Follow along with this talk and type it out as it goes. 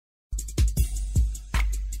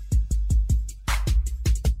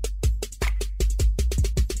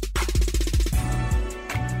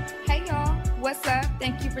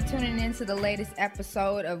Thank you for tuning in to the latest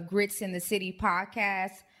episode of Grits in the City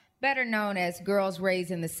podcast, better known as Girls Raised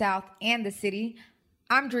in the South and the City.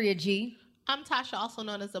 I'm Drea G. I'm Tasha, also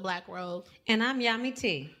known as the Black Rose. And I'm Yami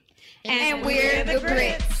T. And we're the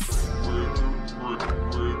Grits.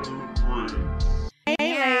 Hey,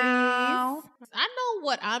 ladies. I know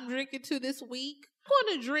what I'm drinking to this week. I'm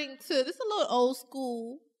going to drink to, this is a little old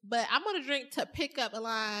school, but I'm going to drink to pickup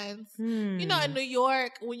lines. You know, in New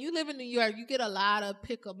York, when you live in New York, you get a lot of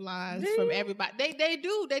pickup lines from everybody. They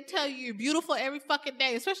do. They tell you you're beautiful every fucking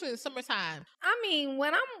day, especially in the summertime. I mean,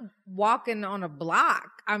 when I'm walking on a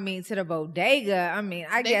block, to the bodega, I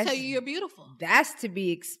guess they tell you you're beautiful. That's to be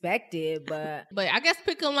expected, but... But I guess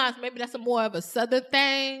pickup lines, maybe that's more of a Southern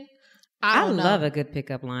thing. I love a good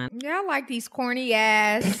pickup line. Yeah, I like these corny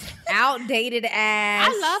ass, outdated ass.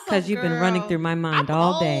 I love because you've been running through my mind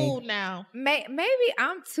all day. I'm old now. Maybe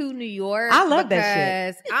I'm too New York. I love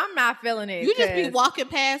that shit. I'm not feeling it. You just be walking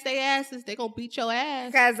past their asses. They gonna beat your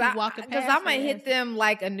ass. Because I'm gonna hit them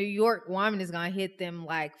like a New York woman is gonna hit them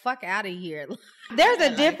like, fuck out of here. There's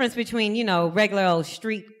a difference between, regular old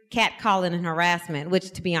street catcalling and harassment,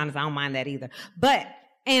 which to be honest, I don't mind that either.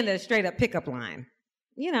 And a straight up pickup line.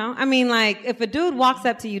 If a dude walks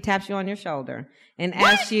up to you, taps you on your shoulder, and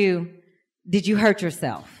asks you, did you hurt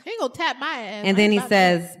yourself? He gonna tap my ass. And then he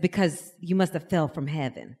says, because you must have fell from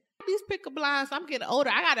heaven. These pickup lines, I'm getting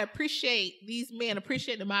older. I gotta appreciate these men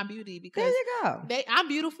appreciating my beauty because there you go. I'm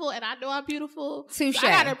beautiful and I know I'm beautiful. Touché. So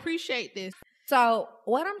I gotta appreciate this. So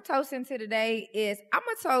what I'm toasting to today is I'm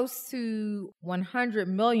a toast to $100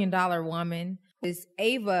 million woman. Is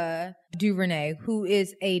Ava DuVernay, who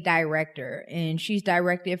is a director, and she's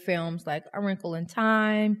directed films like A Wrinkle in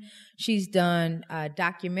Time. She's done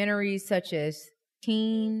documentaries such as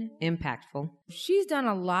Teen. Impactful. She's done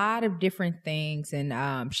a lot of different things,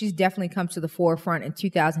 and she's definitely come to the forefront in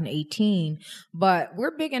 2018. But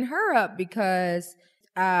we're bigging her up because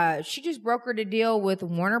she just brokered a deal with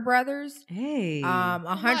Warner Brothers. Hey.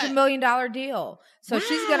 $100 million deal. So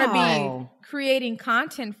she's going to be creating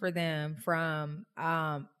content for them from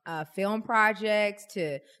film projects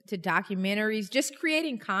to documentaries, just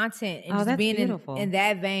creating content and just being in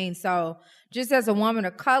that vein. So just as a woman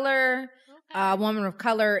of color,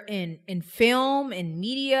 in film and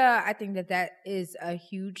media, I think that is a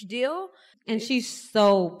huge deal. And she's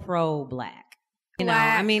so pro-Black.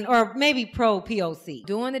 Or maybe pro-POC.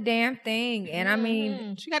 Doing the damn thing.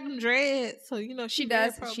 And she got them dreads. So, she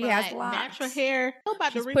does. She has locks. Natural hair.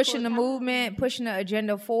 She's pushing the movement, pushing the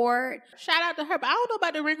agenda forward. Shout out to her. But I don't know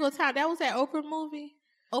about the Wrinkle in Time. That was that Oprah movie.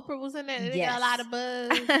 Oprah was in that. It got a lot of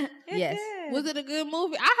buzz. Yes. Was it a good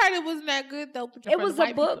movie? I heard it wasn't that good, though. It was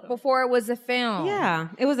a book before it was a film. Yeah.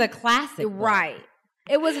 It was a classic. Right.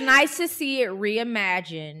 It was nice to see it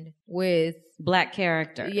reimagined with Black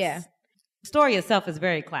characters. Yeah. The story itself is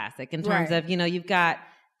very classic in terms of, you've got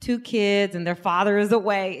two kids and their father is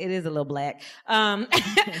away. It is a little Black.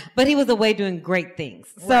 But he was away doing great things.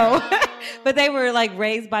 So, but they were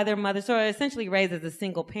raised by their mother. So essentially raised as a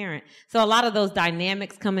single parent. So a lot of those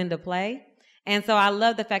dynamics come into play. And so I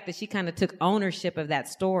love the fact that she kind of took ownership of that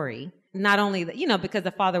story. Not only, because the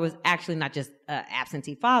father was actually not just an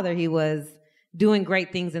absentee father. He was doing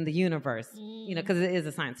great things in the universe, because it is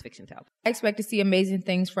a science fiction tale. I expect to see amazing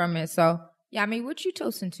things from it. So, what you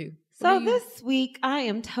toasting to? This week I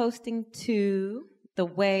am toasting to the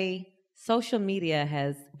way social media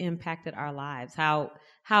has impacted our lives, how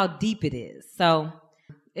deep it is. So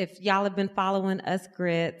if y'all have been following us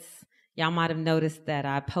Grits, y'all might have noticed that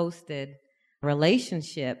I posted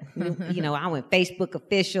relationship. I went Facebook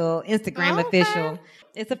official, Instagram official.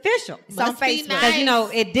 It's official. It's on Facebook.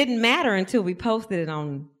 Because, it didn't matter until we posted it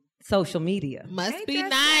on social media. Must be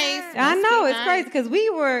nice. I know, it's crazy because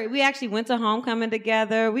we actually went to homecoming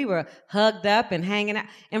together. We were hugged up and hanging out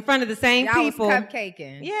in front of the same people. Was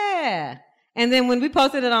cupcaking. Yeah. And then when we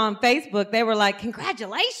posted it on Facebook, they were like,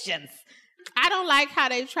 congratulations. I don't like how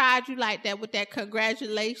they tried you like that with that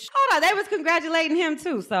congratulations. Hold on, they was congratulating him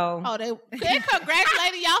too, so. Oh, they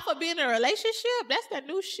congratulating y'all for being in a relationship? That's that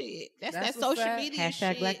new shit. That's that social media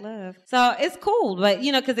shit. Black love. So it's cool, but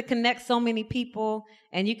because it connects so many people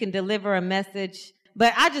and you can deliver a message.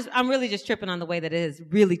 But I'm really just tripping on the way that it has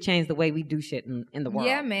really changed the way we do shit in the world.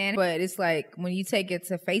 Yeah, man. But it's like when you take it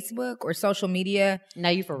to Facebook or social media. Now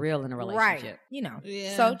you for real in a relationship. Right.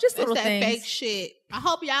 Yeah. So just little that things. Fake shit. I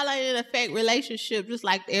hope y'all ain't in a fake relationship just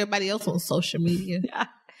like everybody else on social media.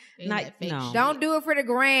 No. Don't do it for the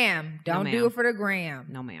gram. Don't do it for the gram.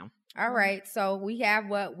 No, ma'am. All right. So we have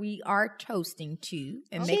what we are toasting to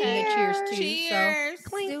and making a cheers to. Cheers. So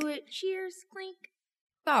clink. Do it. Cheers. Clink.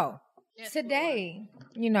 So. Today,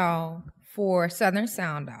 for Southern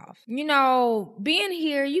Sound Off. You know, being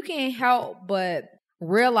here, you can't help but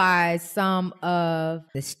realize some of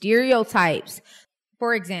the stereotypes.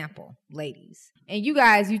 For example, ladies, and you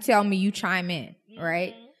guys, you tell me, you chime in,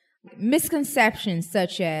 right? Misconceptions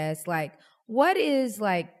such as like, what is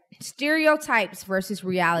like stereotypes versus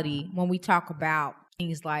reality when we talk about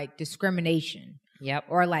things like discrimination? Yep.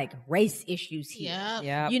 Or like race issues here.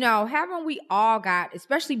 Yep. You know, haven't we all got,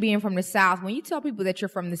 especially being from the South, when you tell people that you're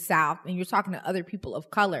from the South and you're talking to other people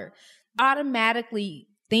of color, automatically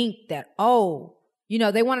think that, oh, you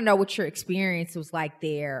know, they want to know what your experience was like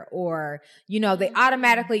there, or, you know, they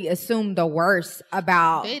automatically assume the worst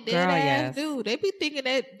about. They dead ass do. They be thinking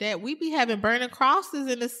that we be having burning crosses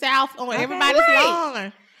in the South on everybody's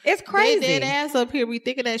lawn. It's crazy. They dead ass up here. We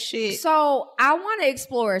thinking that shit. So I want to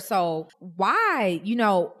explore. So why, you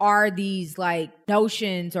know, are these like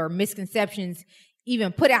notions or misconceptions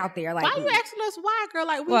even put out there? Like, why you asking us why, girl?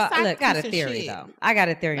 Like, we look, I got a theory though. I got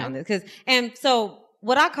a theory on this and so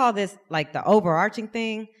what I call this, like the overarching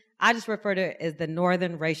thing, I just refer to it as the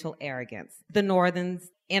Northern racial arrogance. The Northern's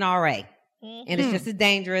NRA. Mm-hmm. And it's just as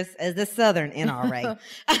dangerous as the Southern NRA.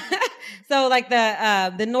 So like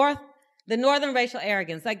the Northern racial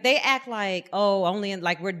arrogance, like they act like, oh, only in,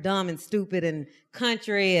 like we're dumb and stupid and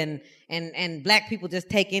country and black people just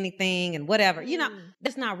take anything and whatever. You know,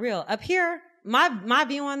 that's not real. Up here, my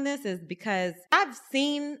view on this is because I've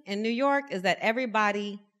seen in New York is that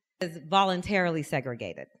everybody is voluntarily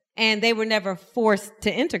segregated and they were never forced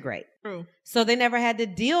to integrate. True. So they never had to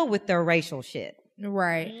deal with their racial shit.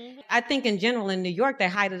 Right. I think in general in New York, they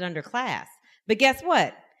hide it under class. But guess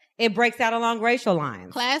what? It breaks out along racial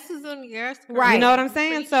lines. Classism, yes. Right. You know what I'm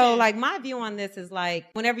saying? So like my view on this is like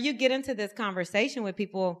whenever you get into this conversation with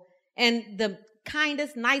people and the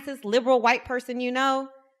kindest, nicest, liberal white person you know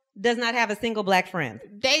does not have a single black friend.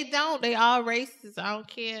 They don't. They all racist. I don't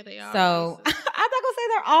care. They all so racist. I'm not going to say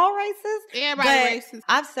they're all racist. Everybody racist.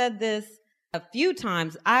 I've said this a few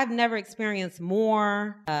times. I've never experienced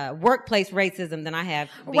more workplace racism than I have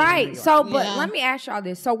being in New York. So, but let me ask y'all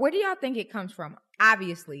this. So where do y'all think it comes from?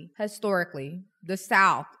 Obviously, historically, the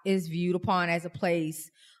South is viewed upon as a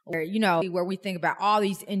place where, you know, where we think about all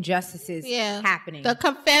these injustices happening. The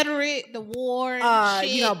Confederate, the war, and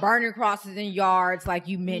shit. You know, burning crosses in yards, like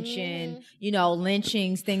you mentioned, you know,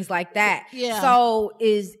 lynchings, things like that. Yeah. So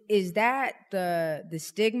is that the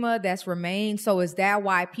stigma that's remained? So is that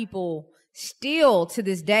why people still to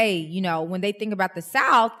this day, you know, when they think about the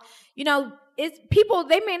South, you know, it's people,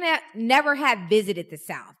 they may never have visited the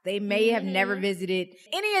South. They may have never visited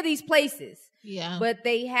any of these places. Yeah. But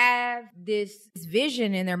they have this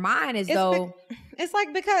vision in their mind as though. It's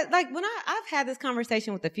like, because like when I've had this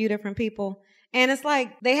conversation with a few different people and it's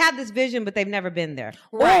like they have this vision, but they've never been there.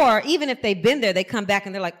 Right. Or even if they've been there, they come back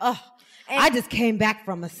and they're like, oh, I just came back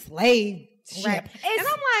from a slave ship. Right. And I'm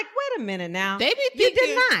like, wait a minute now. They be thinking, you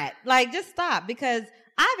did not. Like, just stop, because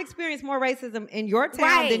I've experienced more racism in your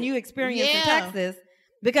town than you experienced in Texas.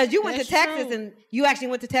 Because you went to Texas and you actually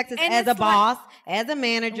went to Texas as a boss, as a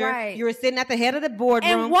manager. Right. You were sitting at the head of the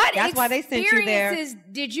boardroom. And what That's why they sent you there. Experiences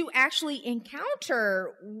did you actually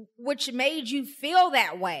encounter which made you feel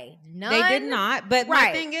that way? None? They did not. But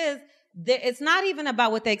my thing is, it's not even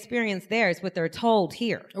about what they experienced there. It's what they're told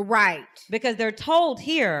here. Right. Because they're told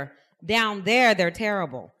here, down there, they're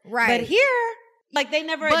terrible. Right. But here, like they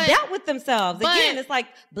never dealt with themselves. Again, it's like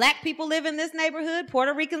black people live in this neighborhood.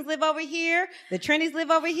 Puerto Ricans live over here. The Trinis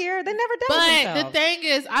live over here. They never dealt with themselves. But the thing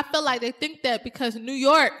is, I feel like they think that because New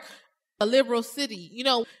York, a liberal city, you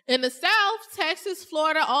know, in the South, Texas,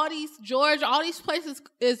 Florida, all these, Georgia, all these places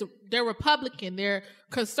they're Republican. They're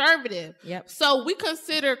conservative. Yep. So we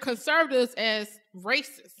consider conservatives as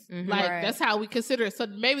racist. Mm-hmm. Like that's how we consider it. So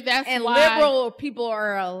maybe that's and why liberal people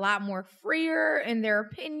are a lot more freer in their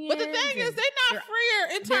opinions. But the thing is, they're not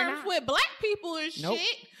freer in terms with black people and shit.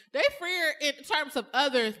 They freer in terms of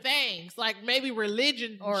other things, like maybe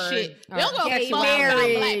religion or shit. They don't give a fuck about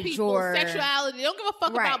black people, sexuality. They don't give a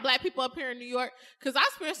fuck about black people up here in New York. Because I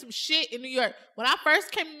experienced some shit in New York. When I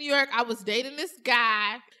first came to New York, I was dating this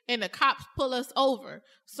guy, and the cops pull us over.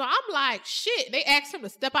 So I'm like, shit. They asked him to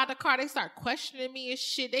step out the car. They start questioning me and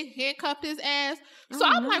shit. They handcuffed his ass. So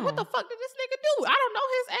I'm like, what the fuck did this nigga do? I don't know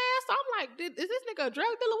his ass. So I'm like, is this nigga a drug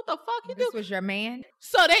dealer? What the fuck he do? This was your man?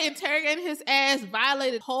 So they interrogated his ass,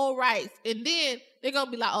 violated whole rights. And then they're going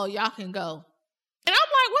to be like, oh, y'all can go. And I'm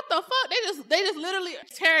like, what the fuck? They just literally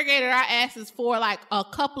interrogated our asses for like a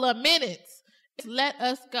couple of minutes. Let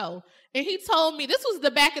us go. And he told me, this was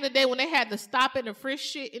the back in the day when they had the stop and the frisk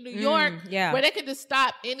shit in New York, where they could just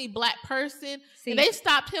stop any black person. And they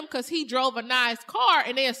stopped him because he drove a nice car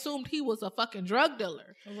and they assumed he was a fucking drug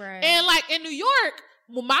dealer. Right. And like in New York,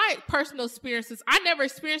 my personal experiences, I never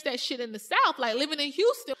experienced that shit in the South. Like living in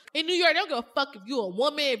Houston, in New York, they don't give a fuck if you a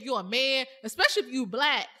woman, if you a man, especially if you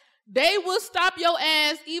black. They will stop your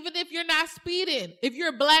ass even if you're not speeding. If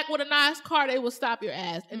you're black with a nice car, they will stop your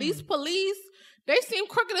ass. And these police, they seem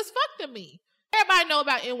crooked as fuck to me. Everybody know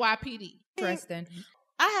about NYPD. Interesting.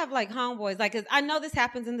 I have like homeboys, like, 'cause I know this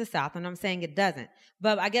happens in the South, and I'm saying it doesn't.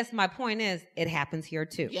 But I guess my point is, it happens here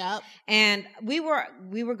too. Yep. And we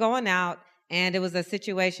were going out, and it was a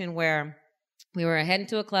situation where we were heading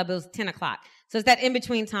to a club. It was 10 o'clock. So it's that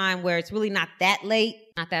in-between time where it's really not that late,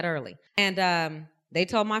 not that early. And they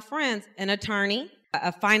told my friends, an attorney,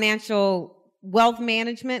 a financial wealth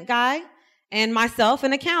management guy, and myself,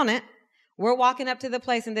 an accountant, we're walking up to the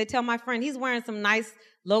place, and they tell my friend, he's wearing some nice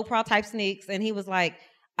low-pro type sneaks, and he was like,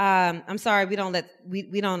 I'm sorry, we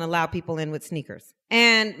don't allow people in with sneakers.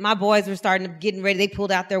 And my boys were getting ready. They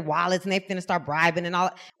pulled out their wallets, and they finna start bribing and all.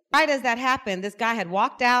 Right as that happened, this guy had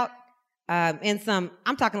walked out in some,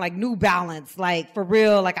 I'm talking like New Balance, like for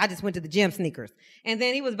real, like I just went to the gym sneakers. And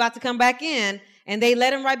then he was about to come back in, and they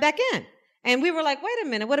let him right back in. And we were like, wait a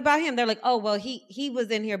minute, what about him? They're like, oh, well, he was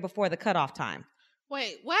in here before the cutoff time.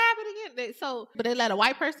 Wait, what happened again? But they let a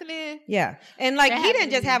white person in? Yeah. And like, he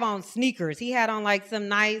didn't just have on sneakers. He had on like some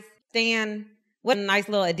nice what a nice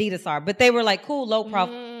little Adidas are. But they were like cool, low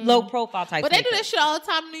profile type. But they do that shit all the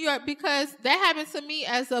time in New York, because that happened to me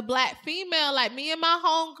as a black female. Like me and my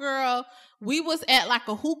homegirl, we was at like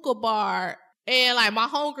a hookah bar, and like my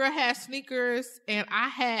homegirl had sneakers, and I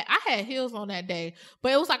had heels on that day.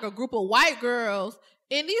 But it was like a group of white girls.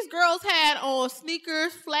 And these girls had on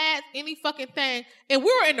sneakers, flats, any fucking thing. And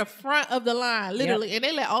we were in the front of the line, literally. Yep. And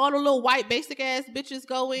they let all the little white basic ass bitches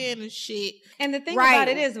go in and shit. And the thing about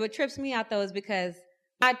it is, what trips me out though is because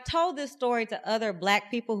I told this story to other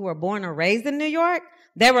black people who were born and raised in New York.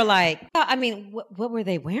 They were like, I mean, what were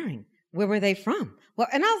they wearing? Where were they from? Well,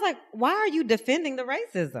 and I was like, why are you defending the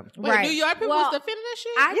racism? Wait, New York people was defending that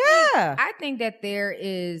shit? I think that there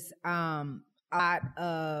is a lot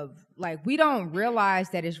of, like, we don't realize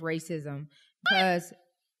that it's racism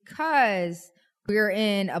because we're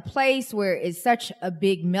in a place where it's such a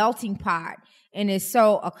big melting pot and it's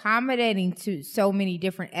so accommodating to so many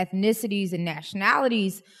different ethnicities and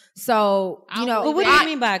nationalities. So, you know. Well, what do you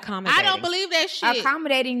mean by accommodating? I don't believe that shit.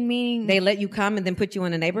 Accommodating meaning they let you come and then put you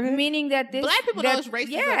in a neighborhood? Meaning that this black people know it's racist.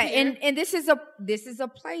 Yeah, and this is a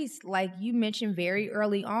place, like you mentioned very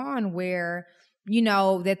early on, where you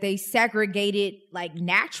know that they segregated like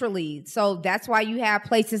naturally. So that's why you have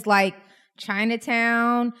places like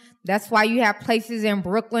Chinatown. That's why you have places in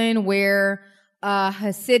Brooklyn where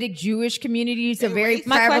Hasidic Jewish communities are very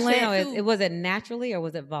prevalent. My question is, was it naturally or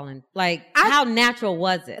was it voluntary? Like, how natural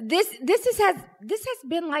was it? This has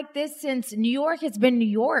been like this since New York has been New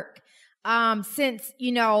York. Since,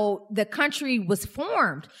 you know, the country was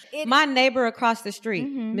formed. My neighbor across the street,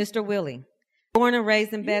 Mr. Willie, born and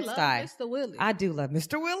raised in Bed-Stuy. Mr. Willie. I do love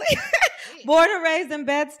Mr. Willie. Born and raised in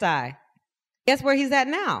Bed-Stuy. Guess where he's at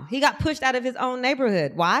now? He got pushed out of his own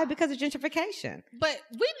neighborhood. Why? Because of gentrification. But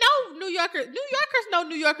we know New Yorkers know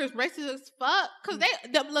New Yorkers racist as fuck. Because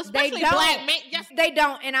especially black men. Yes, they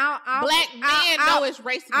don't. And black men know it's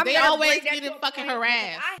racist. They always getting fucking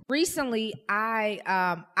harassed. Recently, I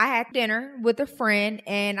had dinner with a friend,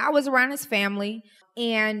 and I was around his family,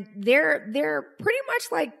 and they're pretty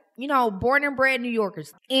much like, you know, born and bred New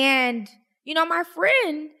Yorkers. And, you know, my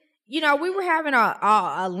friend, you know, we were having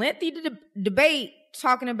a lengthy debate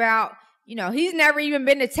talking about, you know, he's never even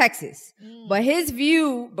been to Texas, but his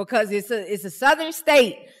view, because it's a southern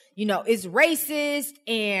state, you know, it's racist,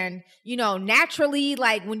 and, you know, naturally,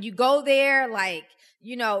 like when you go there, like,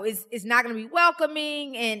 you know, it's not going to be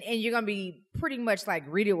welcoming, and you're going to be pretty much like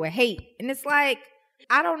greeted with hate. And it's like,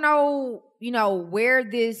 I don't know, you know, where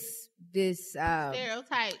this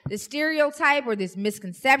stereotype or this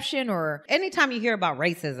misconception, or anytime you hear about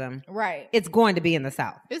racism, right, it's going to be in the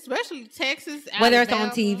South, especially Texas, whether it's on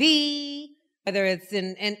TV, whether it's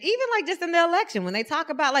and even like just in the election, when they talk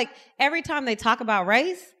about, like, every time they talk about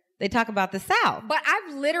race, they talk about the South. But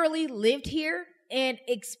I've literally lived here and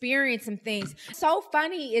experienced some things. So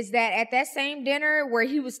funny is that at that same dinner where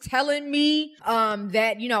he was telling me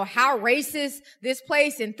that, you know, how racist this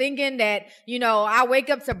place, and thinking that, you know, I wake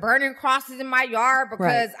up to burning crosses in my yard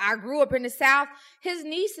because I grew up in the South, his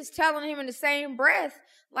niece is telling him in the same breath,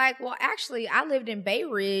 like, well, actually, I lived in Bay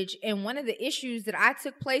Ridge, and one of the issues that I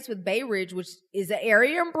took place with Bay Ridge, which is an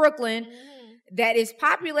area in Brooklyn that is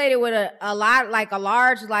populated with a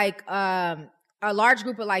large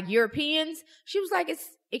group of like Europeans, she was like, it's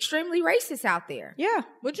extremely racist out there. Yeah.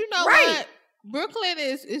 But you know what? Brooklyn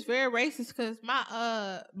is very racist because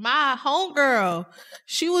my homegirl,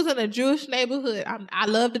 she was in a Jewish neighborhood. I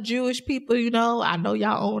love the Jewish people, you know. I know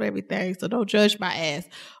y'all own everything, so don't judge my ass.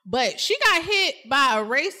 But she got hit by a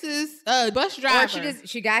racist bus driver. Or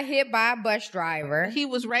she got hit by a bus driver. He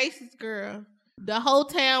was racist, girl. The whole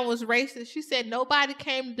town was racist. She said nobody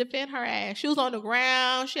came to defend her ass. She was on the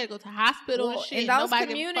ground. She had to go to the hospital and shit. In those nobody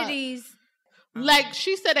communities, like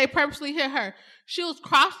she said, they purposely hit her. She was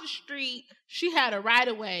across the street. She had a right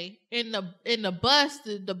of way in the bus.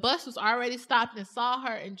 The bus was already stopped and saw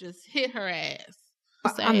her and just hit her ass.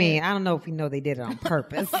 I mean, I don't know if we know they did it on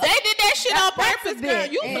purpose. They did that shit on purpose, girl.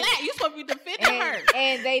 You black. You supposed to be defending her.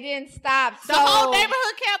 And they didn't stop. The whole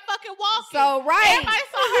neighborhood kept fucking walking. So, right. Everybody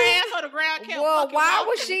saw her ass on the ground, kept fucking why walking.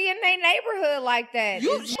 was she in their neighborhood like that?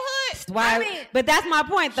 Why? But that's my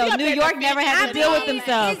point, though. New York never had to deal with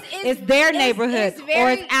themselves. It's their neighborhood, or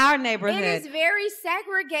it's our neighborhood. It is very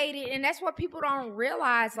segregated, and that's what people don't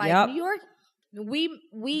realize. Like, New York,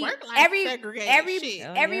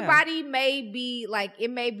 everybody may be like, it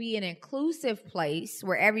may be an inclusive place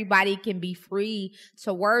where everybody can be free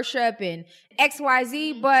to worship and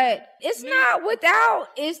XYZ, but it's not without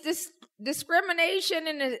this discrimination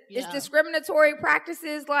and it's discriminatory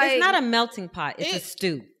practices. Like, it's not a melting pot; it's a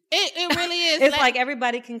stew. It really is. It's like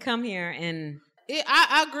everybody can come here and.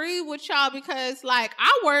 I agree with y'all because, like,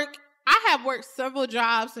 I have worked several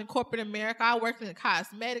jobs in corporate America. I worked in the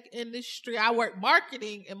cosmetic industry. I worked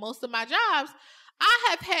marketing in most of my jobs. I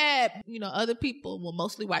have had, other people, well,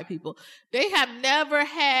 mostly white people. They have never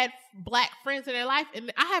had black friends in their life.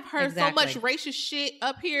 And I have heard so much racist shit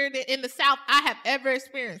up here in the South I have ever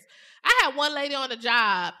experienced. I had one lady on the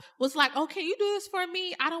job was like, oh, can you do this for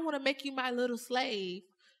me? I don't want to make you my little slave.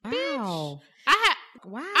 Wow. Bitch.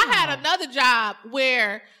 I had another job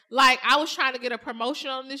where, like, I was trying to get a promotion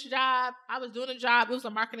on this job. I was doing a job. It was a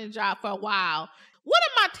marketing job for a while. One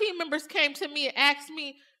of my team members came to me and asked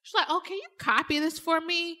me, she's like, oh, can you copy this for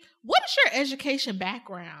me? What is your education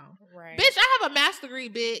background? Right. Bitch, I have a master's degree,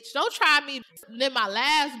 bitch. Don't try me. Then my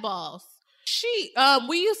last boss,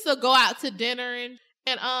 we used to go out to dinner and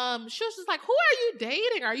she was just like, who are you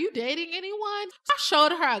dating? Are you dating anyone? I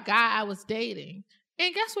showed her a guy I was dating.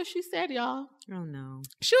 And guess what she said, y'all? Oh, no.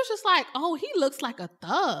 She was just like, oh, he looks like a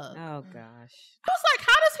thug. Oh, gosh. I was like,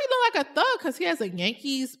 how does he look like a thug? Because he has a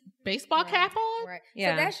Yankees baseball cap on? Right.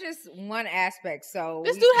 Yeah. So that's just one aspect. So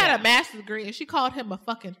this dude had a master's degree and she called him a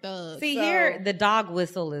fucking thug. See, here, the dog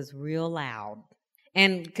whistle is real loud.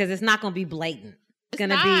 And because it's not going to be blatant. It's going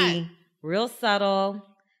to be real subtle.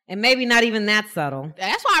 And maybe not even that subtle.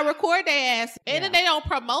 That's why I record their ass. And then they don't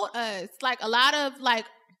promote us. Like, a lot of, like,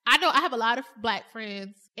 I have a lot of black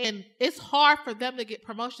friends, and it's hard for them to get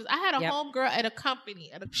promotions. I had a homegirl at a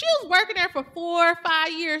company. She was working there for 4 or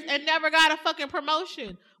 5 years and never got a fucking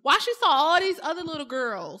promotion. Why she saw all these other little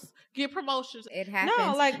girls get promotions? It happens.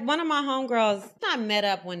 No, like one of my homegirls, I met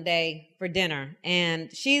up one day for dinner,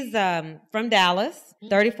 and she's from Dallas,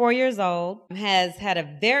 34 years old, has had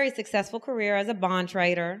a very successful career as a bond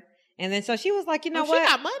trader. And then so she was like, you know what? She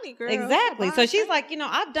got money, girl. Exactly. So she's like,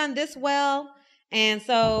 I've done this well. And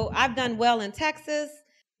so I've done well in Texas.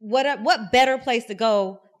 What better place to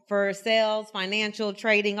go for sales, financial,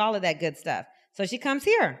 trading, all of that good stuff. So she comes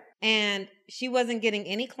here, and she wasn't getting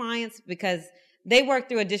any clients because they work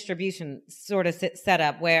through a distribution sort of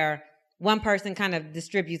setup where one person kind of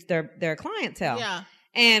distributes their clientele. Yeah.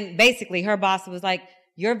 And basically her boss was like,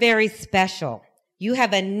 you're very special. You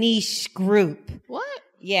have a niche group. What?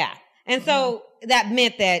 Yeah. And so that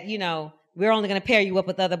meant that, we're only going to pair you up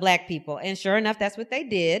with other black people. And sure enough, that's what they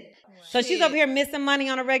did. So she's over here missing money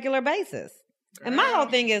on a regular basis. Girl. And my whole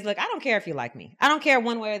thing is, look, I don't care if you like me. I don't care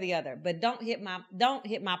one way or the other, but don't hit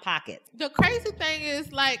my pocket. The crazy thing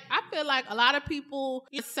is, like, I feel like a lot of people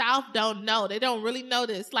in the South don't know. They don't really know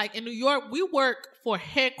this. Like, in New York, we work for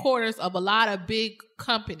headquarters of a lot of big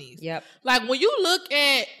companies. Yep. Like, when you look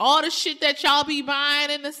at all the shit that y'all be buying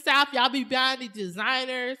in the South, y'all be buying the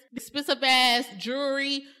designers, expensive ass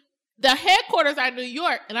jewelry. The headquarters are in New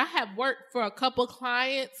York, and I have worked for a couple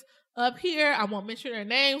clients up here. I won't mention their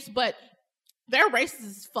names, but they're racist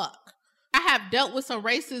as fuck. I have dealt with some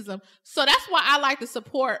racism. So that's why I like to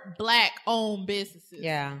support black-owned businesses.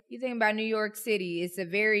 Yeah. You think about New York City, it's a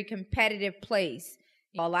very competitive place.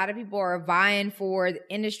 A lot of people are vying for the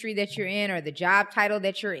industry that you're in or the job title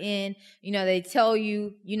that you're in. They tell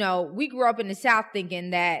you, we grew up in the South thinking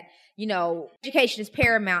that, education is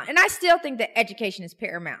paramount. And I still think that education is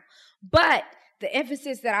paramount. But the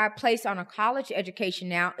emphasis that I place on a college education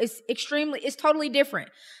now is totally different.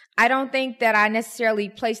 I don't think that I necessarily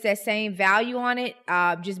place that same value on it,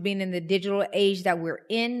 just being in the digital age that we're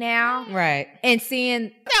in now. Right. And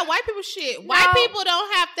seeing that white people shit. White people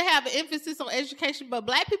don't have to have an emphasis on education, but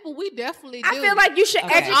black people, we definitely do. I feel like you should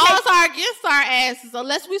educate. Odds are against our asses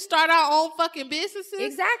unless we start our own fucking businesses.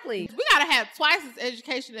 Exactly. We gotta have twice as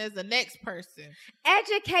education as the next person.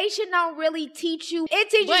 Education don't really teach you. It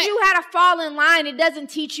teaches you how to fall in line. It doesn't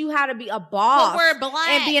teach you how to be a boss. But we're black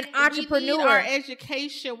and be an entrepreneur. We need our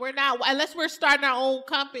education. We're not, unless we're starting our own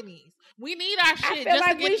companies. We need our shit just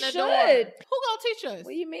to get in the door. Who gonna teach us?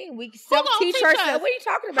 What do you mean? We self-teach ourselves. What are you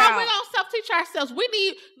talking about? How we gonna self-teach ourselves? We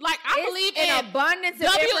need, I believe in an abundance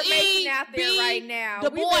of information out there right now.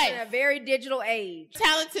 We live in a very digital age.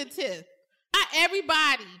 Talented Tiff.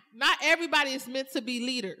 Not everybody is meant to be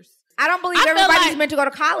leaders. I don't believe everybody's meant to go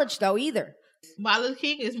to college though either. Martin Luther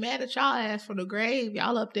King is mad at y'all ass from the grave.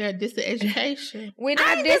 Y'all up there dissing education. We're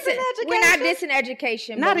not dissing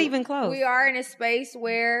education. Not even close. We are in a space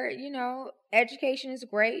where, education is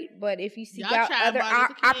great, but if you seek out other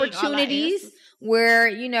opportunities where,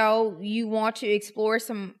 you want to explore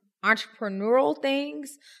some entrepreneurial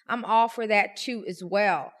things, I'm all for that too as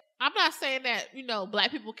well. I'm not saying that,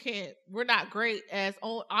 black people we're not great as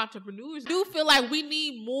entrepreneurs. I do feel like we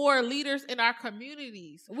need more leaders in our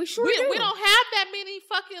communities. We sure do. We don't have that many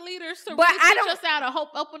fucking leaders to teach us how to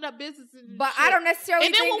open up businesses. But I don't necessarily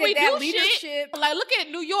think that leadership. Like, look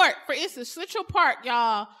at New York, for instance, Central Park,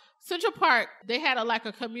 y'all. Central Park, they had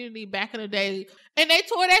a community back in the day, and they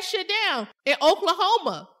tore that shit down. In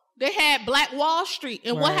Oklahoma, they had Black Wall Street,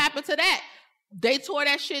 and what happened to that? They tore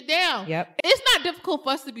that shit down. Yep. It's not difficult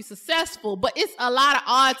for us to be successful, but it's a lot of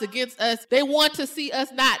odds against us. They want to see us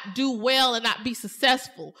not do well and not be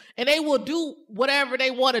successful. And they will do whatever they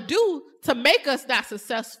want to do to make us not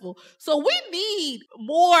successful. So we need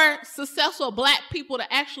more successful black people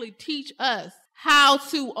to actually teach us how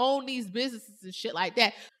to own these businesses and shit like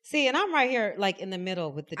that. See, and I'm right here in the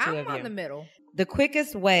middle with the two of you. I'm in the middle. The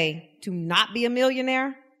quickest way to not be a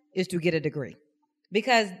millionaire is to get a degree.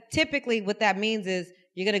 Because typically what that means is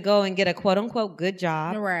you're going to go and get a quote unquote good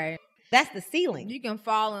job. Right. That's the ceiling. You can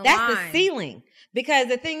fall in line. That's the ceiling. Because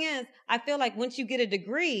the thing is, I feel like once you get a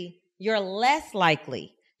degree, you're less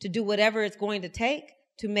likely to do whatever it's going to take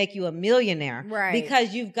to make you a millionaire. Right.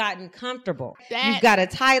 Because you've gotten comfortable. You've got a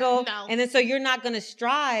title. No. And then so you're not going to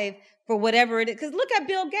strive for whatever it is. Because look at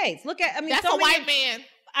Bill Gates. That's a white man.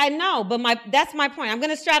 I know, but that's my point. I'm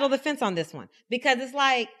going to straddle the fence on this one. Because it's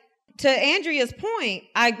like, to Andrea's point,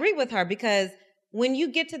 I agree with her because when you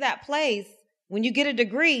get to that place, when you get a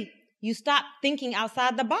degree, you stop thinking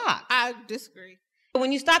outside the box. I disagree.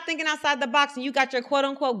 When you stop thinking outside the box and you got your quote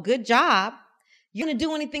unquote good job, you're going to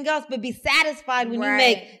do anything else but be satisfied when you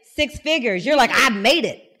make 6 figures. You're like, I made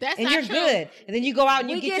it. That's and not you're true. Good. And then you go out and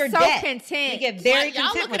you get your so debt. Content. You get very y'all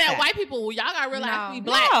content looking with at that. white people. Y'all got to realize we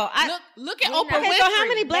black. No, look at Oprah Winfrey. Okay, so how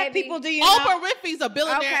many black people do you know? Oprah Winfrey's a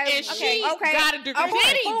billionaire and she got a degree.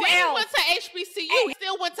 Diddy went to HBCU. He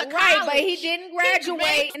still went to college. Right, but he didn't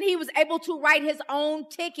graduate and he was able to write his own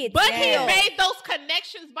ticket. But he made those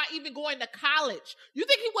connections by even going to college. You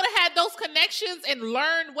think he would have had those connections and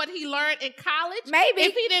learned what he learned in college? Maybe.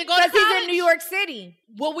 If he didn't go to college. Because he's in New York City.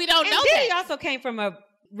 Well, we don't know Diddy that. also came from a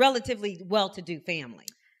relatively well-to-do family.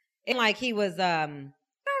 And like he was, am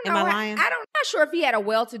I lying? I'm not sure if he had a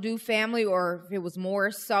well-to-do family or if it was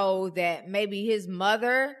more so that maybe his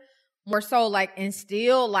mother more so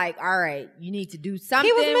instilled all right, you need to do something.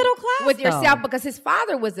 He was middle class with yourself because his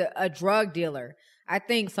father was a drug dealer. I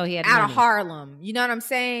think so. He had out money. of Harlem. You know what I'm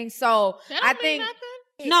saying? So I think.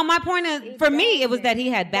 No, my point is, for me, it was that he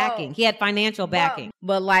had backing. He had financial backing.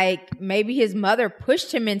 But maybe his mother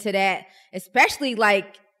pushed him into that, especially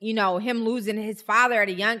him losing his father at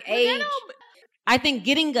a young age. I think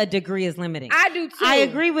getting a degree is limiting. I do too. I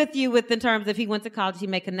agree with you in terms of he went to college, he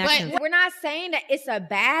made connections. But we're not saying that it's a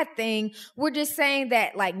bad thing. We're just saying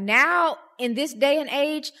that now in this day and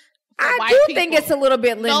age, I do think it's a little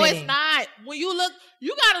bit limiting. No, it's not. When you look,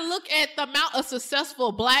 you got to look at the amount of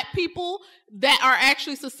successful black people that are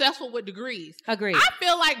actually successful with degrees. Agreed. I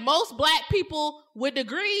feel like most black people with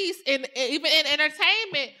degrees, and even in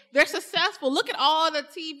entertainment, they're successful. Look at all the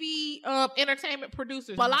TV entertainment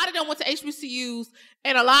producers. A lot of them went to HBCUs,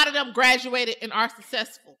 and a lot of them graduated and are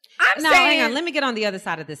successful. Hang on. Let me get on the other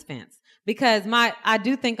side of this fence because I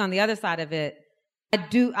do think on the other side of it,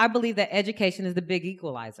 I believe that education is the big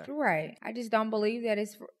equalizer. Right. I just don't believe that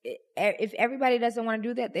if everybody doesn't want to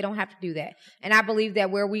do that, they don't have to do that. And I believe that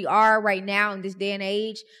where we are right now in this day and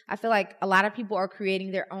age, I feel like a lot of people are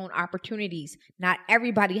creating their own opportunities. Not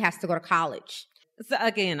everybody has to go to college. So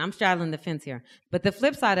again, I'm straddling the fence here. But the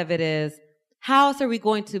flip side of it is, how else are we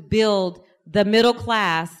going to build the middle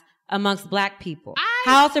class amongst Black people?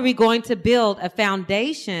 How else are we going to build a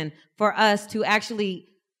foundation for us to actually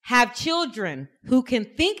have children who can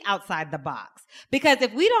think outside the box? Because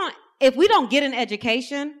if we don't get an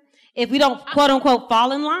education, if we don't, quote unquote,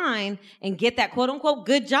 fall in line and get that, quote unquote,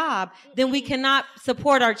 good job, then we cannot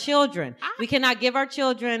support our children. We cannot give our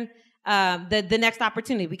children the next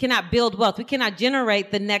opportunity. We cannot build wealth. We cannot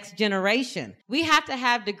generate the next generation. We have to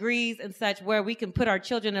have degrees and such where we can put our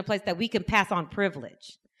children in a place that we can pass on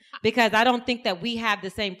privilege. Because I don't think that we have the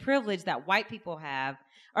same privilege that white people have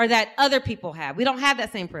or that other people have. We don't have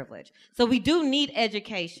that same privilege. So we do need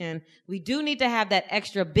education. We do need to have that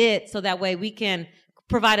extra bit so that way we can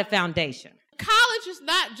provide a foundation. College is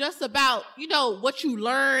not just about, what you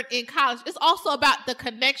learn in college. It's also about the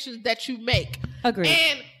connections that you make. Agreed.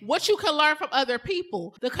 And what you can learn from other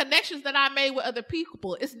people. The connections that I made with other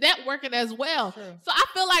people. It's networking as well. True. So I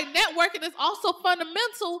feel like networking is also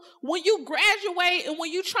fundamental when you graduate and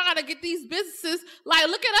when you're trying to get these businesses. Like,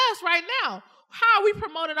 look at us right now. How are we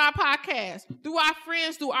promoting our podcast? Through our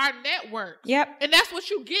friends, through our network. Yep. And that's what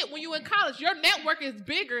you get when you're in college. Your network is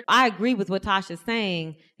bigger. I agree with what Tasha's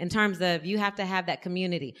saying in terms of you have to have that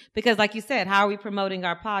community. Because like you said, how are we promoting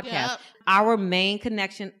our podcast? Yep. Our main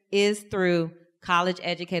connection is through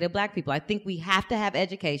college-educated Black people. I think we have to have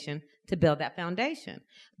education to build that foundation.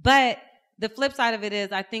 But the flip side of it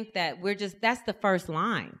is I think that that's the first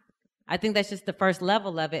line. I think that's just the first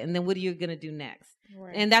level of it. And then what are you going to do next?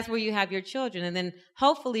 Right. And that's where you have your children. And then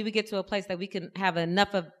hopefully we get to a place that we can have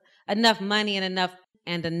enough money and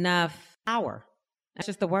enough power. That's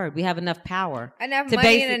just the word. We have enough power. Enough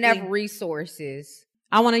money and enough resources.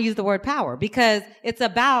 I want to use the word power because it's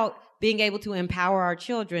about being able to empower our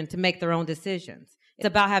children to make their own decisions. It's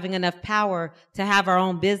about having enough power to have our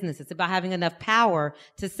own business. It's about having enough power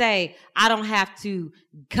to say, I don't have to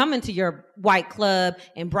come into your white club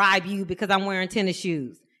and bribe you because I'm wearing tennis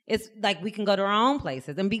shoes. It's like we can go to our own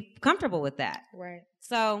places and be comfortable with that. Right.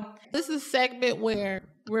 So this is a segment where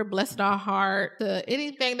we're blessing our heart to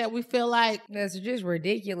anything that we feel like that's just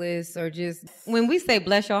ridiculous or just... When we say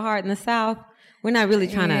bless your heart in the South, we're not really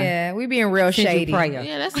trying to... Yeah, we being real shady.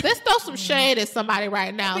 Yeah, let's throw some shade at somebody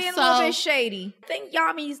right now. Being a little bit shady. I think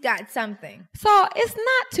Yami's got something. So it's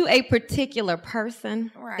not to a particular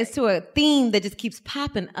person. Right. It's to a theme that just keeps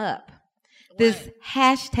popping up. Right. This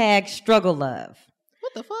hashtag struggle love.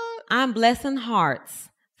 What the fuck? I'm blessing hearts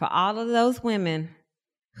for all of those women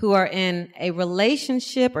who are in a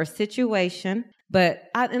relationship or situation.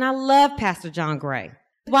 And I love Pastor John Gray.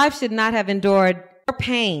 His wife should not have endured more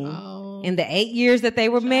pain in the 8 years that they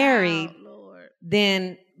were married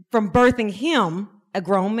than from birthing him, a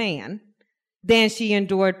grown man, than she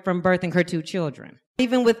endured from birthing her 2 children.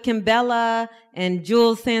 Even with Kimbella and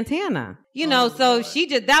Jules Santana.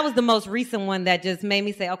 That was the most recent one that just made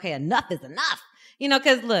me say, okay, enough is enough.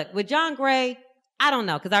 Because look, with John Gray, I don't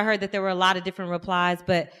know, because I heard that there were a lot of different replies,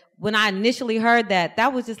 but when I initially heard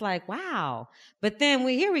that was just like, wow. But then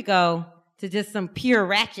here we go to just some pure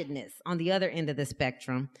ratchetness on the other end of the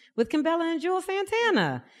spectrum with Kimbella and Jules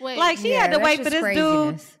Santana. She had to wait for this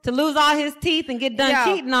dude to lose all his teeth and get done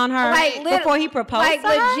cheating on her before he proposed to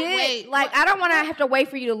her. Legit, I don't want to have to wait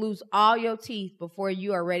for you to lose all your teeth before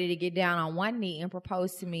you are ready to get down on one knee and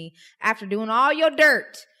propose to me after doing all your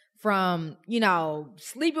dirt. From,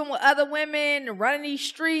 sleeping with other women, running these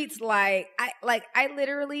streets, I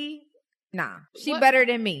literally, she better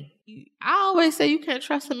than me. I always say you can't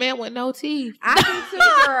trust a man with no teeth. I do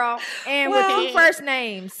too, girl. And with 2 first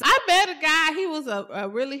names. I met a guy, he was a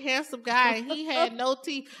really handsome guy, and he had no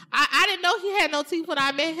teeth. I didn't know he had no teeth when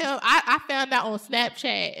I met him. I found out on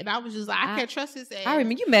Snapchat, and I was just like, I can't trust his ass. I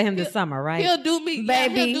remember you met him this summer, right? He'll do me,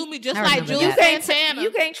 baby. Yeah, he'll do me just like Jules Santana.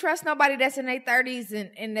 You can't trust nobody that's in their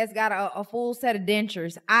 30s and that's got a full set of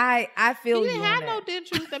dentures. I feel you. He didn't have no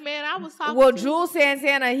dentures, the man I was talking to. Jules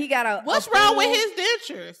Santana, he got What's wrong with his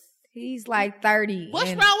dentures? He's like 30.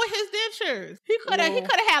 What's wrong with his dentures? He could have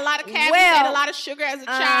had a lot of cavities, had a lot of sugar as a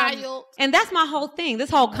child. And that's my whole thing. This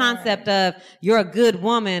whole concept of you're a good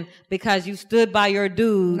woman because you stood by your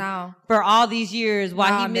dude for all these years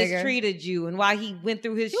while he mistreated you and while he went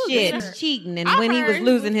through his shit, cheating, and when he was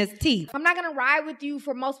losing his teeth. I'm not going to ride with you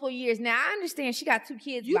for multiple years. Now, I understand she got 2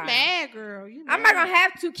 kids. You mad, girl. You mad. I'm not going to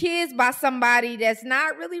have 2 kids by somebody that's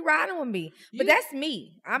not really riding with me. But that's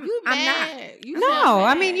me. I'm not. No,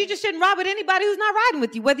 I mean, you just shouldn't ride with anybody who's not riding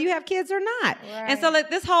with you, whether you have kids or not. Right. And so like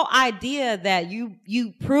this whole idea that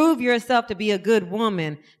you prove yourself to be a good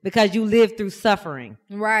woman because you live through suffering.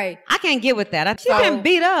 Right. I can't get with that. She's been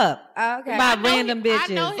beat up by random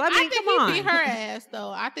bitches. I think he beat her ass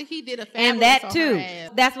though. I think he did a fabulous and that on too. Her ass.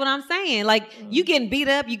 That's what I'm saying. Like you getting beat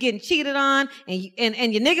up, you getting cheated on, and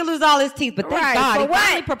your nigga lose all his teeth. But thank God he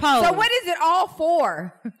finally proposed. So what is it all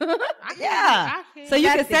for? So you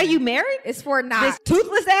can say you married? It's for not this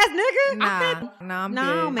toothless ass nigga. Nah, I'm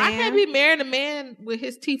no, good. man. I can't be marrying a man with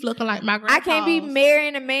his teeth looking like my grandpa's. I can't be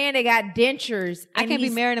marrying a man that got dentures. I can't be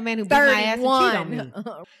marrying a man who beat my ass and cheat on me.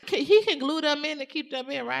 He can glue them in to keep them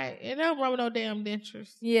in, right? And they don't run with no damn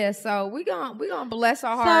dentures. Yeah, so we gonna bless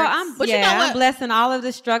our hearts. So I'm blessing all of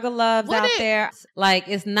the struggle loves out there. Like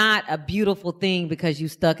it's not a beautiful thing because you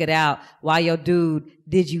stuck it out while your dude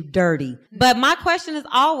did you dirty. But my question is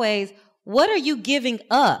always, what are you giving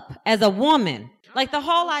up as a woman? Like the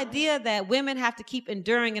whole idea that women have to keep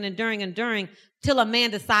enduring and enduring and enduring till a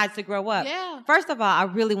man decides to grow up. Yeah. First of all, I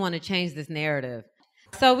really want to change this narrative.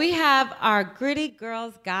 So we have our Gritty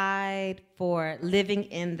Girls Guide for living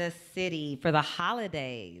in the city for the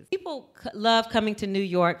holidays. People love coming to New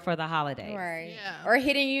York for the holidays. Right. Yeah. Or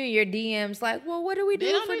hitting you in your DMs like, well, what do we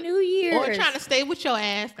do for New Year's? Or trying to stay with your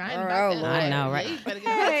ass. I know, right?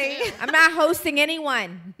 Hey, I'm not hosting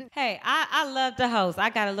anyone. Hey, I love to host. I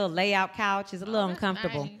got a little layout couch. It's a little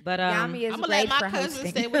uncomfortable. Nice. But I'm going to let my cousins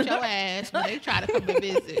stay with your ass when they try to come and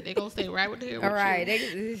visit. They're going to stay right with you. All right.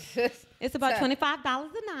 It's about $25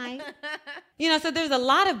 a night. So there's a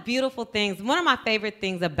lot of beautiful things. One of my favorite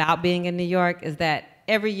things about being in New York is that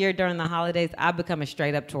every year during the holidays, I become a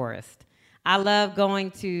straight up tourist. I love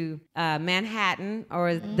going to Manhattan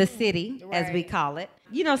or the city, as we call it.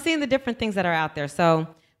 Seeing the different things that are out there. So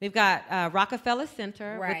we've got Rockefeller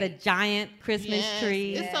Center with a giant Christmas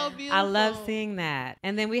tree. It's so beautiful. I love seeing that.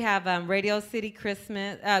 And then we have Radio City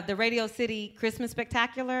Christmas, the Radio City Christmas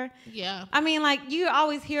Spectacular. Yeah. I mean, like, you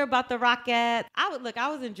always hear about the Rockettes. I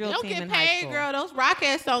was in drill team in high school. They don't get paid, girl. Those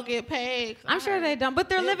Rockettes don't get paid. I'm sure they don't, but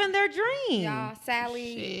they're living their dream. Y'all,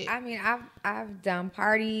 Sally, I mean, I've done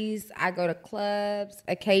parties. I go to clubs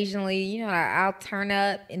occasionally. I'll turn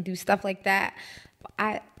up and do stuff like that.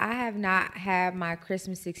 I have not had my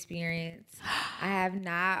Christmas experience. I have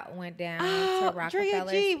not went down to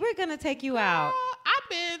Rockefeller. G, we're gonna take you out. I've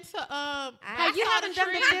been to you haven't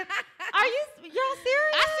done the trip? Are y'all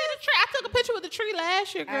serious? I see the tree. I took a picture with the tree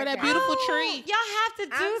last year, girl. Okay. That beautiful tree. Y'all have to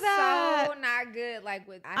do that. So not good. Like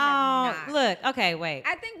with look. Okay, wait.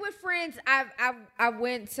 I think with friends, I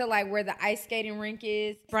went to like where the ice skating rink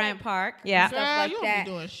is, Bryant Park. Yeah, stuff like you that.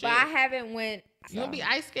 Be doing shit. But I haven't went. You don't be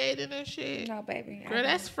ice skating and shit? No, baby. Girl,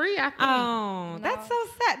 that's free, I think. Oh, that's so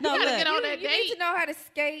sad. No, you gotta get on that you date. need to know how to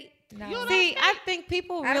skate. No. See, I think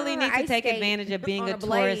people really need to take advantage of being a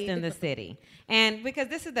tourist in the city. And because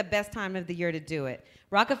this is the best time of the year to do it.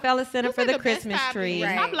 Rockefeller Center for the Christmas tree.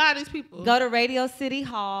 Right. Stop lying to these people. Go to Radio City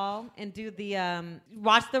Hall and do the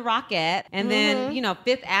watch the Rockette, and then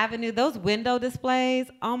Fifth Avenue. Those window displays.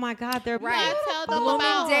 Oh my God, they're right. Tell them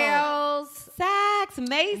Bloomingdale's, Saks,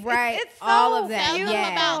 Macy's. Right, it's so all of that. Tell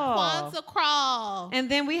them about Kwanzaa Crawl.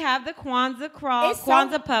 And then we have the Kwanzaa Crawl,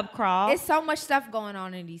 Kwanzaa Pub Crawl. It's so much stuff going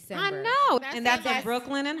on in December. I know, and that's in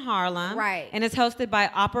Brooklyn and Harlem. Right, and it's hosted by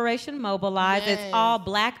Operation Mobilize. Yes. It's all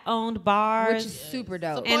Black-owned bars, which is super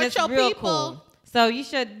dope. And it's real cool. So you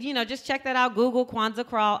should, just check that out. Google Kwanzaa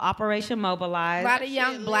Crawl, Operation Mobilize. A lot of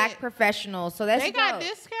young Black professionals. So that's they got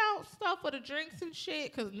discount stuff for the drinks and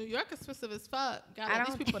shit because New York is expensive as fuck.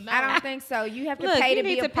 These people know. I don't think so. You have to pay to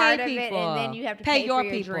be a part of it, and then you have to pay your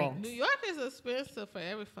for people. Drinks. New York is expensive for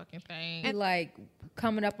every fucking thing. And like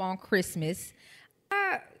coming up on Christmas,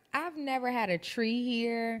 I've never had a tree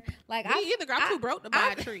here. Like Me either. I'm too broke to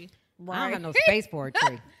buy a tree. Right. I don't have no space for a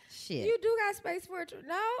tree. Shit. You do got space for a tree?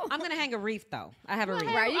 No. I'm going to hang a wreath, though. I have a wreath.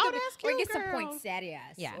 Right. That's cute, or get girl. some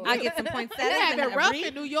poinsettias. Yeah. I get some poinsettias and a rough wreath,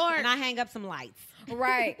 in New York. and I hang up some lights.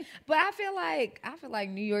 Right. But I feel like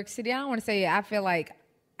New York City, I don't want to say I feel like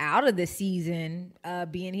out of the season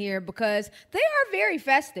being here because they are very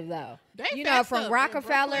festive, though. From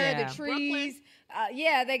Rockefeller, the trees.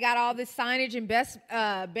 They got all this signage and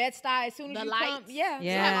Bed-Stuy as soon as you come.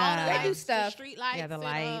 Yeah. They do stuff. The street lights the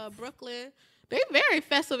lights. in Brooklyn. They very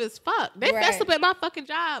festive as fuck. They festive at my fucking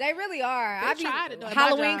job. They really are.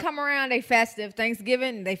 Halloween come around, they festive.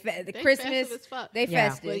 Thanksgiving, they Christmas, festive as fuck. they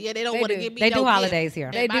festive. But they don't want to give me. They do holidays here.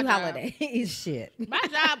 They do holidays. Shit. My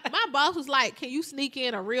job, my boss was like, "Can you sneak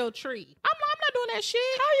in a real tree?" I'm not doing that shit.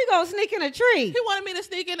 How you gonna sneak in a tree? He wanted me to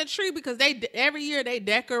sneak in a tree because every year they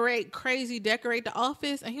decorate the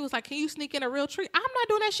office, and he was like, "Can you sneak in a real tree?" I'm not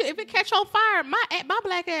doing that shit. If it catch on fire, my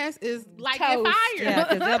black ass is like fire. Yeah,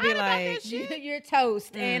 because they'll be like, you're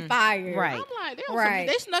toast and fired. Right. I'm like,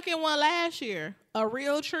 they snuck in one last year. A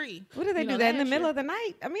real tree. What do they do that in the middle of the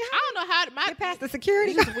night? I mean, I don't know how to get past the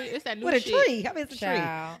security. It's that new with shit. A tree. I mean, it's a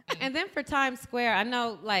tree. And then for Times Square, I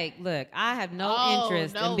know, like, look, I have no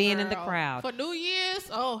interest in being in the crowd. For New Year's,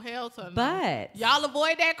 hell to no. But y'all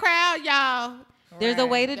avoid that crowd, y'all. There's a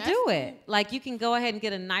way to do it. Like, you can go ahead and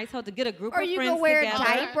get a nice hotel, get a group of friends together. Or you can wear a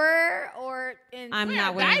diaper I'm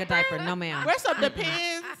not wearing a diaper. No, ma'am. Wear some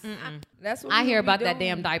Depends. That's what I hear about that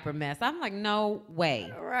damn diaper mess. I'm like, no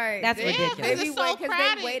way. Right. That's ridiculous. It's so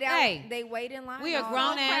crowded. They wait in line. We are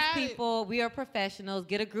grown-ass people. We are professionals.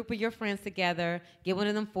 Get a group of your friends together. Get one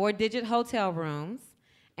of them 4-digit hotel rooms.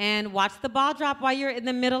 And watch the ball drop while you're in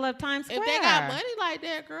the middle of Times Square. If they got money like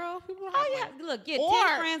that, girl, people have money. Look, get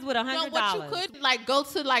 10 friends with $100. What you could, like, go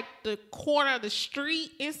to, like, the corner of the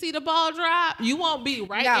street and see the ball drop. You won't be in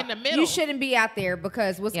the middle. You shouldn't be out there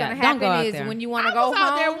because what's going to happen is when you want to go home. I was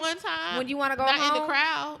out there one time. When you want to go home. Not in the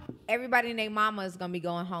crowd. Everybody and their mama is going to be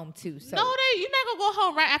going home, too. So. No, you're not going to go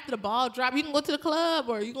home right after the ball drop. You can go to the club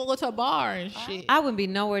or you can go to a bar and shit. I would be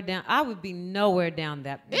nowhere down. I would be nowhere down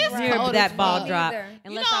that ball drop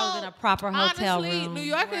unless I was in a proper hotel room. New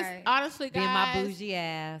York is honestly, guys, being my bougie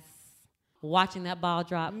ass, watching that ball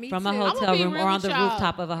drop from a hotel room or on the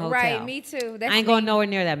rooftop of a hotel. Right, me too. I ain't going nowhere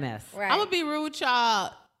near that mess. Right. I'm gonna be rude with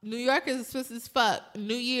y'all. New York is expensive as fuck.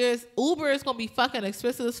 New Year's, Uber is gonna be fucking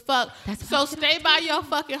expensive as fuck. So stay by your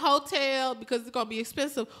fucking hotel because it's gonna be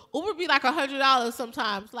expensive. Uber be like $100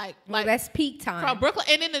 sometimes. Like that's peak time from Brooklyn,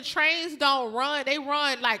 and then the trains don't run. They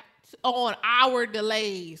run like on hour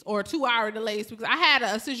delays or 2-hour delays because I had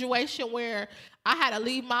a situation where I had to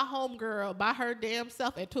leave my homegirl by her damn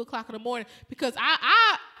self at 2:00 in the morning because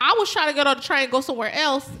I was trying to get on the train and go somewhere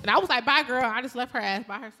else, and I was like, bye girl. I just left her ass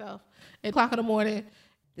by herself at 2:00 in the morning.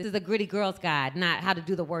 This is a gritty girl's guide, not how to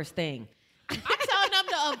do the worst thing. I'm telling them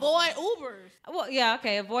to avoid Ubers. Well, yeah,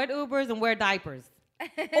 okay, avoid Ubers and wear diapers.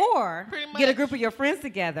 Or get a group of your friends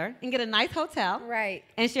together and get a nice hotel. Right.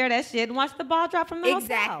 And share that shit and watch the ball drop from the hotel.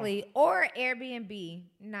 Exactly. Or Airbnb.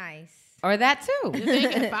 Nice. Or that too. If they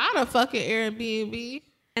can find a fucking Airbnb.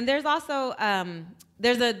 And there's also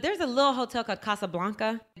there's a little hotel called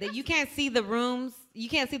Casablanca that you can't see the rooms. You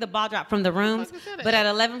can't see the ball drop from the rooms, but at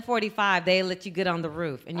 11:45 they let you get on the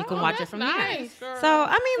roof and you can watch it from there. Girl. So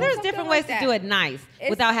I mean, there's different ways to do it nice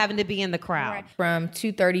without having to be in the crowd. Right. From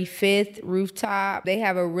 235th rooftop, they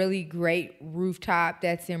have a really great rooftop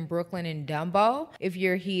that's in Brooklyn and Dumbo. If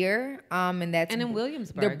you're here, and in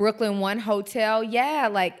Williamsburg, the Brooklyn One Hotel, yeah,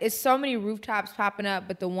 like it's so many rooftops popping up,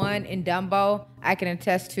 but the one in Dumbo, I can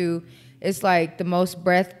attest to, it's like the most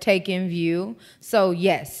breathtaking view. So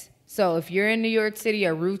yes. So if you're in New York City,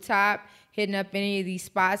 a rooftop, hitting up any of these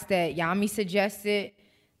spots that Yami suggested,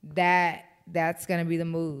 that's going to be the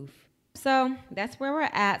move. So that's where we're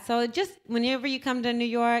at. So just whenever you come to New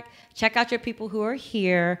York, check out your people who are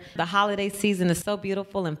here. The holiday season is so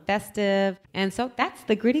beautiful and festive. And so that's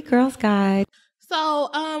the Gritty Girls Guide. So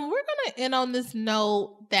we're going to end on this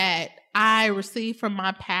note that I received from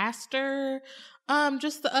my pastor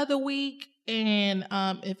just the other week. And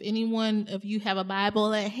if anyone of you have a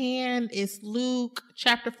Bible at hand, it's Luke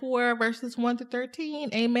chapter 4, verses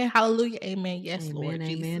 1-13. Amen. Hallelujah. Amen. Yes, amen, Lord amen,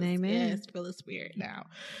 Jesus. Amen. Yes, feel the Spirit now.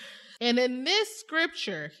 And in this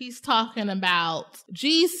scripture, he's talking about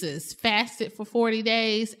Jesus fasted for 40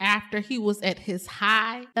 days after he was at his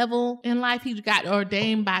high level in life. He got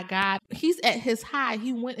ordained by God. He's at his high.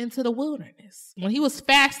 He went into the wilderness. When he was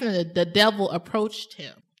fasting, the devil approached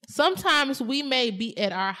him. Sometimes we may be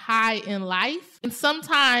at our high in life, and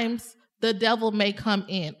sometimes the devil may come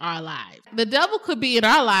in our lives. The devil could be in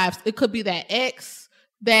our lives. It could be that ex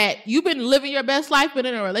that you've been living your best life, been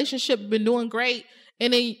in a relationship, been doing great,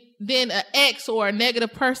 and then an ex or a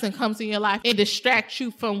negative person comes in your life and distracts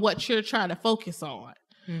you from what you're trying to focus on.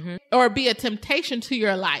 Mm-hmm. Or be a temptation to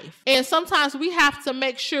your life. And sometimes we have to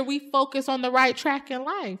make sure we focus on the right track in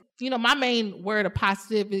life. You know, my main word of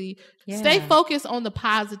positivity, stay focused on the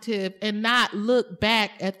positive and not look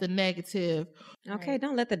back at the negative. Okay,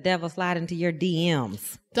 don't let the devil slide into your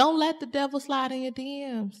DMs. Don't let the devil slide in your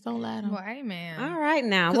DMs. Don't let him. Well, amen. All right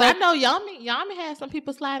now. Because I know Yami had some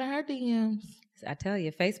people slide in her DMs. I tell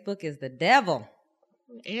you, Facebook is the devil.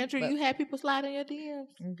 Andrew, you had people slide in your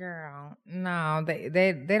DMs? Girl, no,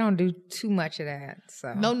 they don't do too much of that.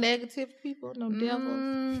 So no negative people, no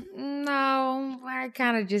devils? No, I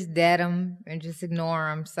kind of just dead them and just ignore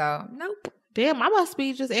them. So nope. Damn, I must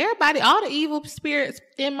be just everybody, all the evil spirits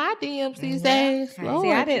in my DMs these days. Lord.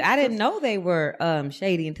 See, I didn't know they were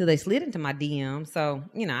shady until they slid into my DM. So,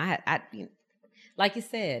 I like you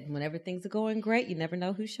said, whenever things are going great, you never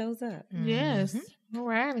know who shows up. Yes. All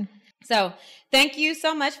right. So thank you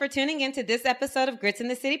so much for tuning into this episode of Grits in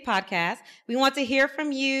the City podcast. We want to hear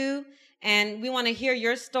from you. And we want to hear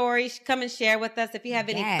your stories. Come and share with us if you have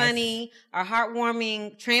any funny or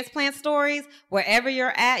heartwarming transplant stories. Wherever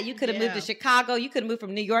you're at, you could have moved to Chicago. You could have moved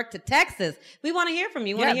from New York to Texas. We want to hear from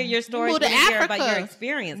you. We want to hear your stories. We want to hear about your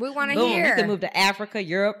experience. We want to hear. You could move to Africa,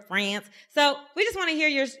 Europe, France. So we just want to hear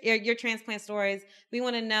your transplant stories. We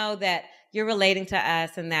want to know that you're relating to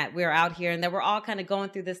us and that we're out here and that we're all kind of going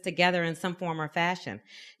through this together in some form or fashion.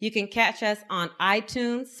 You can catch us on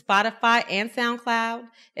iTunes, Spotify, and SoundCloud,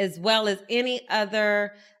 as well as any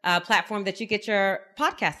other platform that you get your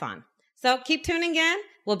podcasts on. So keep tuning in.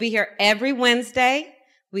 We'll be here every Wednesday.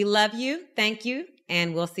 We love you. Thank you.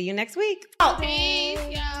 And we'll see you next week. Peace.